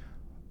desires.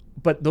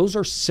 But those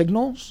are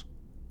signals,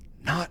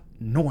 not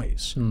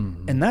noise.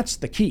 And that's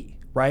the key,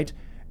 right?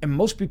 And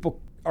most people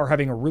are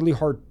having a really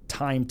hard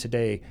time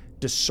today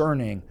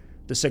discerning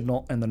the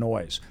signal and the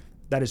noise.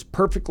 That is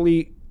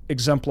perfectly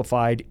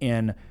exemplified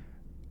in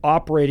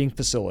operating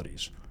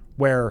facilities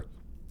where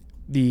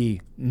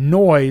the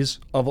noise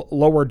of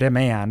lower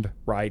demand,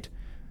 right,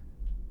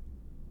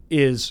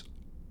 is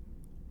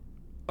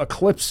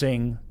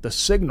eclipsing the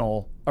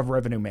signal of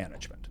revenue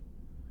management.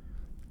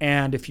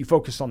 And if you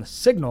focused on the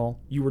signal,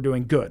 you were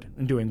doing good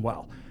and doing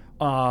well.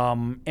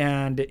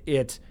 And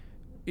it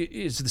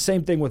is the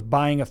same thing with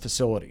buying a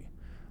facility.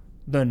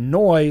 The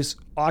noise,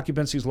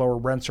 occupancy is lower,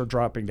 rents are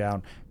dropping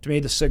down. To me,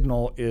 the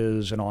signal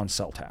is an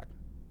on-sell tag.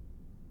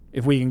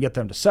 If we can get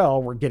them to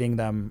sell, we're getting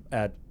them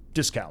at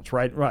discounts,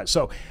 right? Right.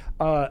 So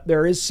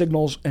there is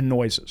signals and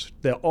noises.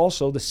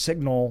 Also, the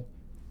signal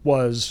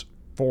was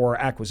for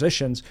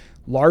acquisitions.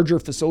 Larger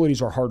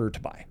facilities are harder to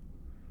buy,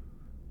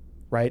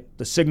 right?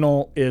 The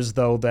signal is,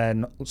 though,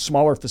 then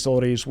smaller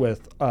facilities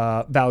with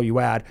value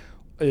add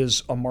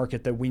is a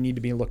market that we need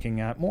to be looking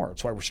at more.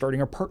 That's why we're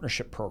starting a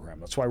partnership program.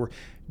 That's why we're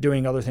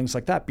doing other things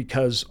like that,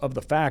 because of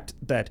the fact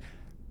that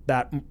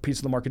that piece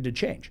of the market did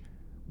change.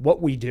 What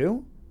we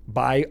do,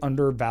 buy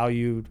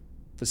undervalued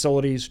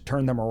facilities,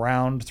 turn them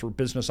around through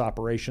business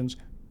operations,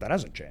 that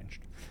hasn't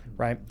changed,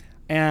 right?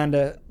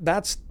 And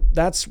that's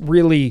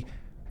really,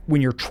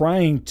 when you're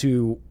trying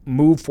to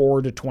move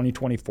forward to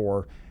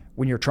 2024,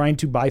 when you're trying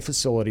to buy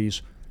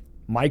facilities,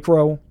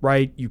 micro,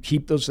 right? You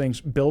keep those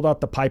things, build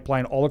out the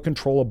pipeline, all the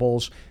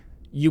controllables.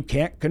 You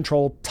can't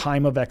control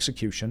time of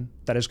execution.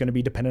 That is going to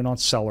be dependent on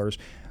sellers.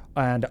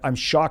 And I'm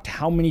shocked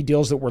how many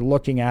deals that we're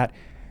looking at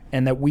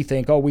and that we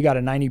think, oh, we got a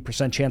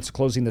 90% chance of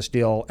closing this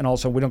deal. And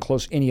also we don't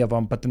close any of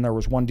them. But then there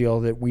was one deal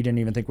that we didn't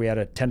even think we had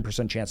a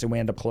 10% chance and we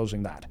end up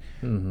closing that,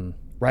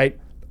 right?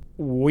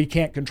 We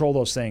can't control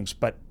those things,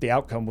 but the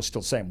outcome was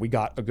still the same. We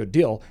got a good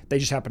deal. They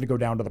just happened to go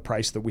down to the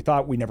price that we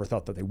thought. We never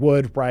thought that they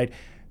would, right?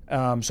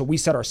 So we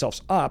set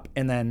ourselves up,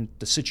 and then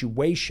the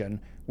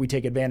situation, we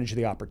take advantage of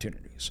the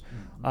opportunities.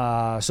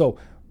 So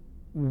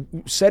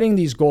setting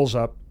these goals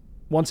up,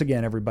 once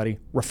again, everybody,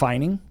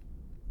 refine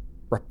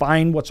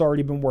what's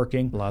already been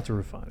working. Lots of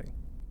refining.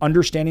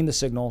 Understanding the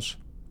signals,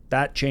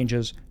 that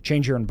changes.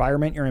 Change your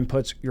environment, your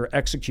inputs, your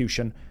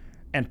execution,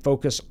 and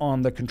focus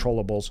on the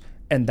controllables.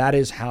 And that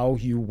is how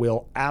you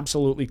will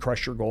absolutely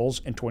crush your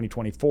goals in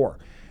 2024.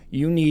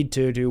 You need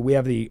to do, we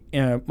have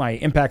my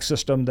impact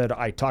system that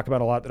I talk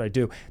about a lot that I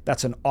do.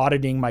 That's an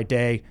auditing my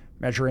day,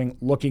 measuring,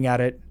 looking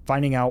at it,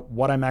 finding out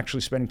what I'm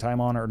actually spending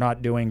time on or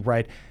not doing,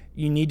 right?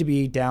 You need to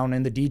be down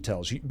in the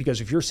details, because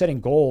if you're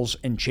setting goals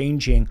and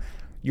changing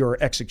your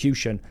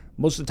execution,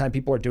 most of the time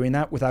people are doing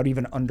that without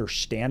even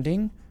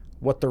understanding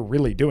what they're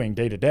really doing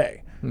day to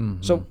day.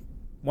 So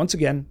once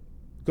again,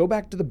 go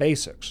back to the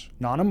basics,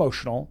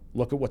 non-emotional,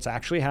 look at what's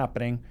actually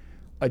happening,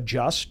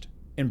 adjust,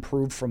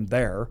 improve from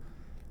there,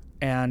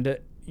 and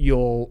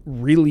you'll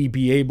really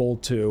be able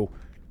to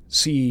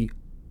see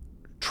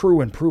true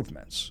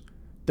improvements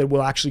that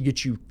will actually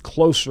get you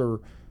closer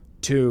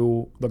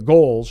to the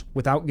goals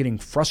without getting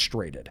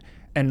frustrated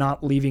and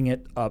not leaving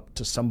it up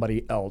to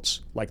somebody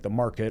else, like the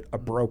market, a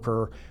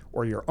broker,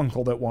 or your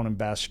uncle that won't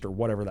invest, or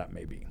whatever that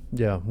may be.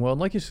 Yeah, well, and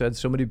like you said,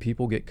 so many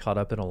people get caught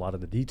up in a lot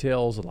of the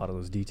details. A lot of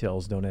those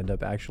details don't end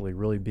up actually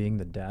really being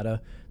the data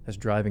that's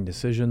driving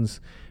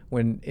decisions,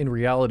 when in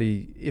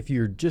reality, if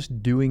you're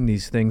just doing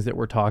these things that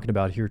we're talking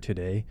about here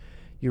today,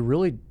 you're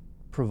really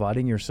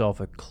providing yourself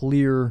a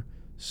clear,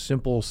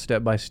 simple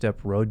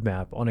step-by-step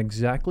roadmap on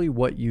exactly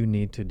what you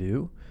need to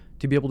do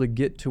to be able to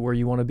get to where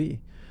you want to be.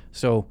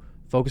 So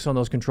focus on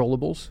those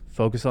controllables,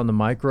 focus on the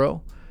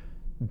micro,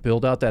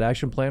 build out that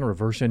action plan,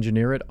 reverse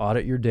engineer it,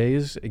 audit your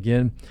days.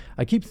 Again,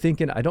 I keep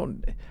thinking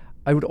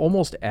I would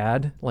almost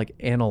add like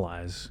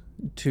analyze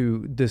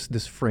to this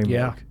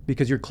framework,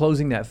 because you're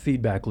closing that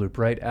feedback loop,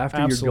 right? After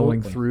Absolutely. You're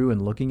going through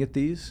and looking at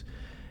these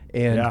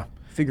and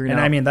figuring out.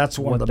 And I mean, that's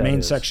one of the main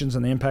is. sections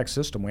in the impact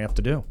system we have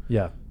to do.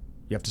 Yeah.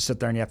 You have to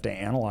sit there and you have to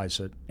analyze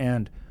it.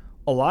 And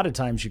a lot of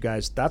times, you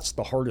guys, that's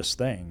the hardest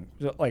thing.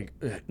 Like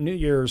New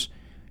Year's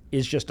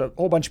is just a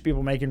whole bunch of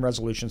people making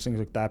resolutions, things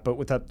like that. But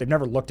with that, they've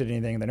never looked at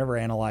anything. They never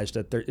analyzed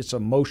it. It's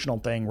an emotional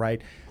thing,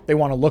 right? They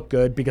want to look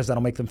good because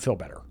that'll make them feel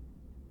better,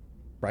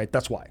 right?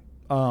 That's why.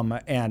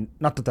 And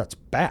not that that's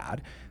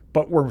bad,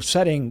 but we're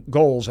setting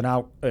goals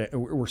and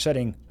we're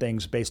setting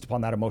things based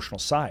upon that emotional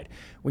side.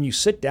 When you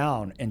sit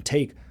down and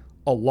take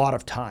a lot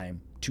of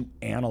time to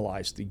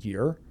analyze the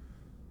year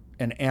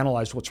and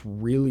analyze what's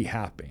really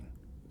happening,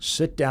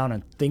 sit down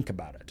and think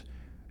about it.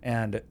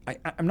 And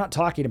I'm not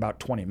talking about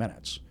 20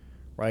 minutes,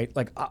 right?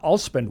 Like I'll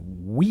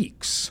spend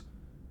weeks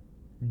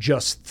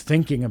just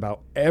thinking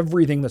about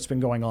everything that's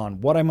been going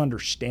on, what I'm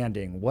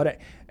understanding,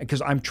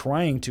 because I'm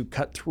trying to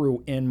cut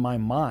through in my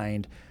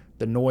mind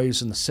the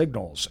noise and the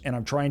signals, and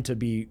I'm trying to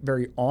be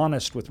very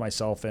honest with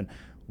myself and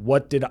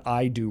what did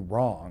I do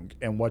wrong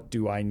and what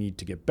do I need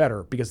to get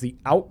better, because the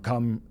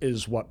outcome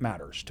is what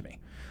matters to me.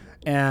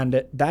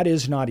 And that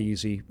is not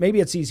easy.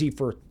 Maybe it's easy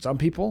for some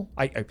people.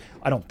 I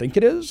don't think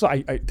it is.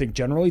 I think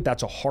generally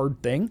that's a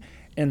hard thing.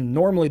 And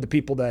normally the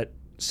people that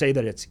say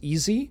that it's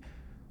easy,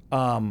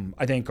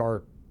 I think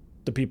are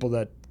the people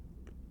that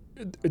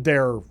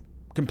they're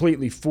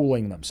completely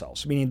fooling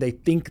themselves, meaning they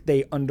think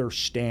they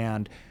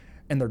understand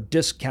and they're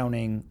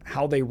discounting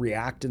how they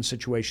react in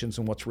situations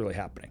and what's really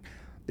happening.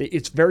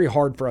 It's very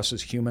hard for us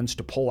as humans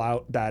to pull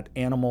out that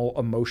animal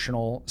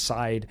emotional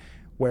side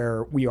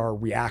where we are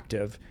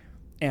reactive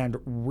and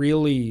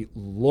really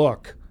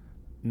look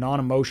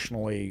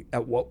non-emotionally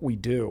at what we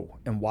do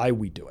and why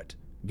we do it.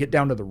 Get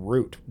down to the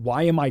root.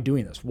 Why am I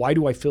doing this? Why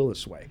do I feel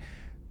this way?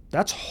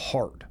 That's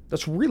hard.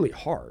 That's really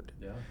hard.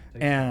 Yeah,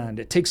 and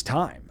it takes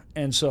time.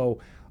 And so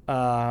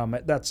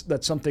that's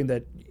something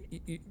that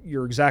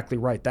you're exactly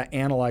right. That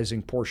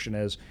analyzing portion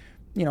is,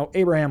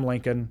 Abraham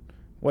Lincoln,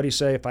 what do you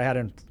say? If I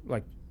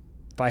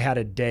had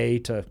a day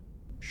to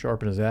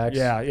sharpen his axe.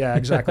 Yeah,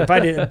 exactly. If I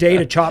had a day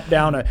to chop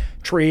down a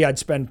tree, I'd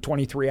spend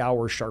 23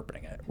 hours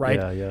sharpening it,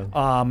 right?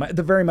 Yeah.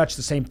 Very much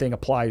the same thing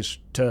applies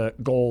to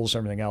goals,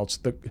 everything else.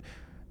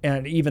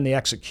 And even the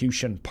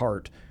execution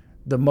part,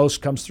 the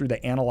most comes through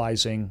the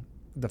analyzing,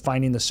 the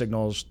finding the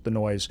signals, the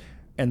noise,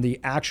 and the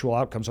actual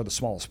outcomes are the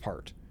smallest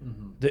part.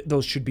 Mm-hmm.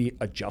 Those should be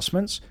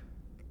adjustments,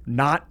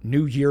 not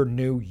new year,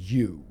 new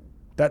you.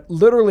 That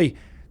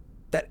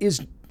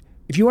is,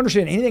 if you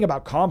understand anything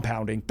about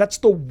compounding, that's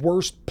the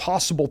worst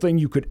possible thing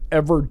you could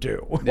ever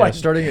do. Yeah,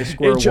 starting at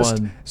square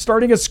one.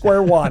 Starting at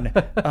square one,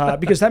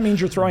 because that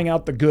means you're throwing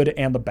out the good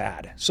and the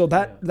bad. So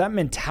that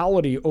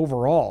mentality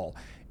overall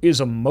is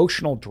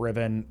emotional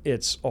driven.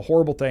 It's a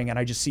horrible thing. And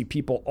I just see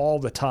people all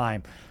the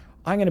time,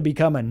 I'm going to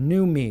become a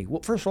new me.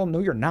 Well, first of all, no,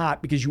 you're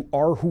not, because you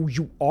are who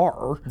you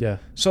are. Yeah.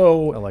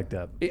 So I like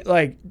that.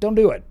 Don't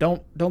do it.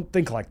 Don't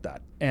think like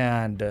that.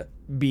 And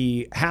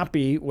be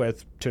happy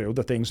with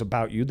the things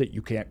about you that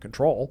you can't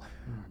control,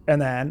 and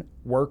then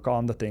work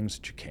on the things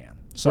that you can.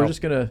 So we're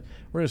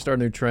gonna start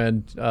a new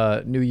trend.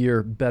 New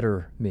year,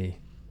 better me.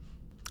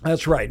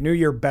 That's right. New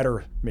year,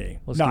 better me.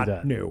 Let's not do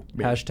that. New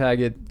me. Hashtag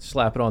it.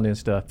 Slap it on the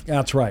Insta.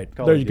 That's right.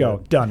 There you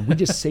go. Done. We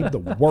just saved the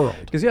world.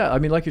 Because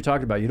like you're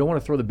talking about, you don't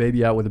want to throw the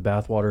baby out with the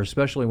bathwater,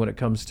 especially when it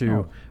comes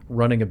to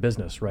running a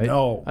business, right?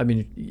 No.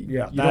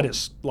 That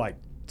is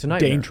it's a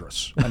nightmare.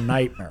 Dangerous. A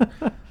nightmare.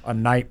 A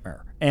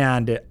nightmare.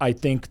 And I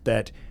think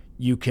that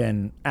you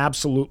can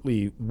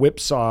absolutely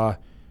whipsaw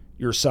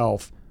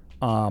yourself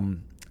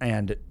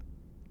and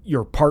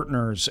your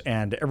partners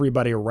and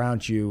everybody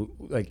around you.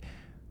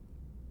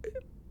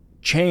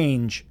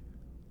 Change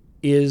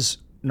is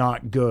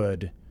not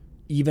good,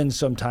 even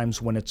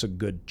sometimes when it's a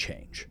good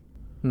change.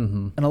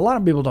 Mm-hmm. And a lot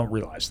of people don't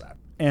realize that.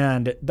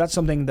 And that's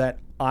something that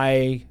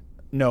I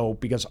know,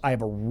 because I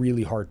have a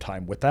really hard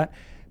time with that,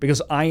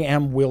 because I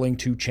am willing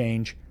to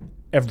change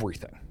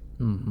everything.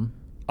 Mm-hmm.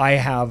 I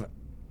have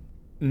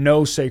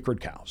no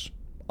sacred cows.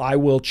 I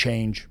will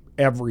change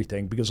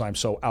everything because I'm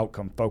so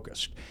outcome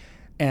focused.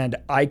 And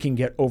I can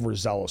get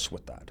overzealous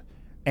with that.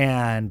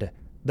 And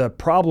the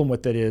problem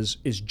with it is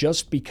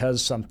just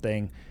because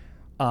something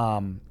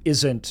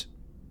isn't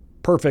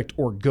perfect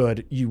or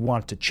good, you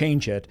want to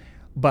change it.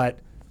 But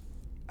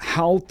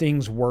how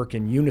things work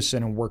in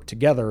unison and work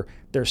together,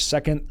 there's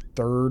second,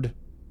 third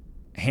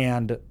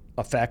hand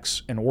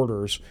effects and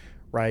orders,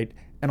 right?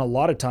 And a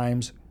lot of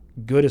times,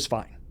 good is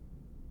fine.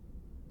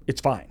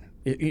 It's fine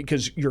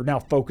because you're now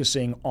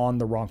focusing on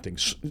the wrong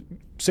things,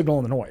 signal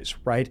and the noise,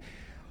 right?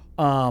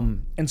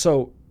 And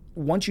so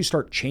once you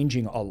start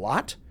changing a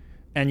lot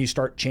and you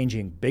start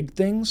changing big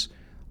things,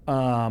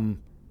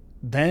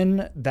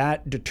 then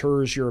that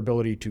deters your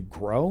ability to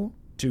grow,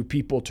 to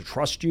people to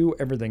trust you,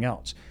 everything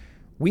else.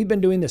 We've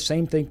been doing the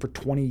same thing for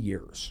 20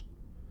 years.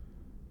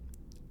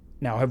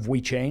 Now, have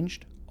we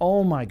changed?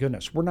 Oh my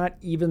goodness, we're not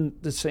even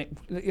the same.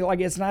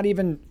 It's not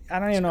even, I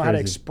don't even know how to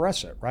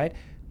express it, right?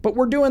 But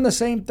we're doing the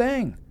same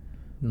thing.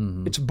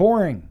 Mm-hmm. It's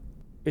boring.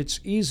 It's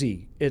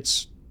easy.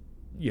 It's,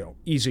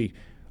 easy,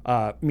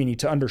 meaning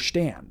to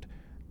understand.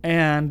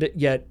 And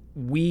yet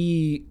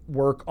we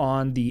work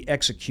on the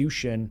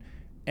execution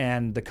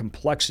and the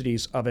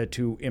complexities of it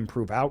to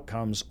improve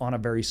outcomes on a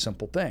very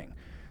simple thing.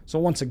 So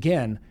once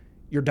again,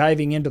 you're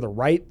diving into the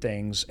right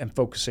things and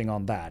focusing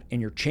on that. And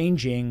you're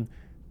changing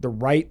the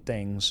right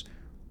things,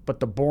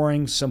 but the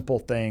boring, simple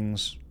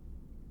things,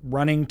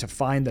 running to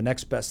find the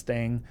next best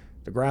thing,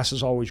 the grass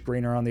is always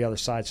greener on the other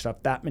side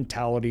stuff, that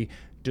mentality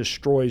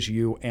destroys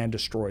you and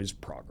destroys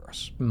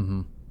progress.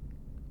 Mm-hmm.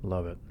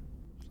 Love it.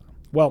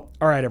 Well,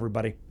 all right,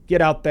 everybody,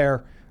 get out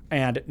there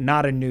and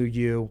not a new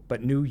you,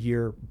 but new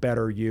year,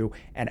 better you,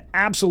 and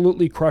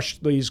absolutely crush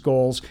these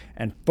goals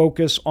and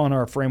focus on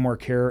our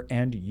framework here,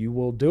 and you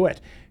will do it.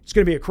 It's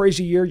going to be a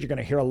crazy year. You're going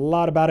to hear a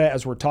lot about it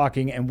as we're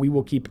talking, and we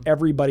will keep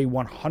everybody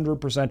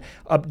 100%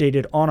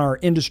 updated on our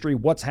industry,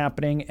 what's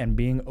happening, and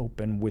being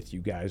open with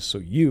you guys so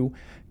you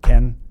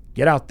can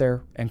get out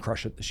there and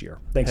crush it this year.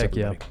 Thanks,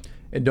 everybody. Yeah.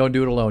 And don't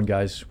do it alone,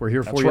 guys. We're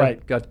here for That's you.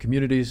 right. Got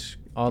communities,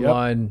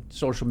 online,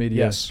 social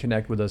media. Yes.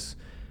 Connect with us,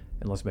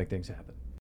 and let's make things happen.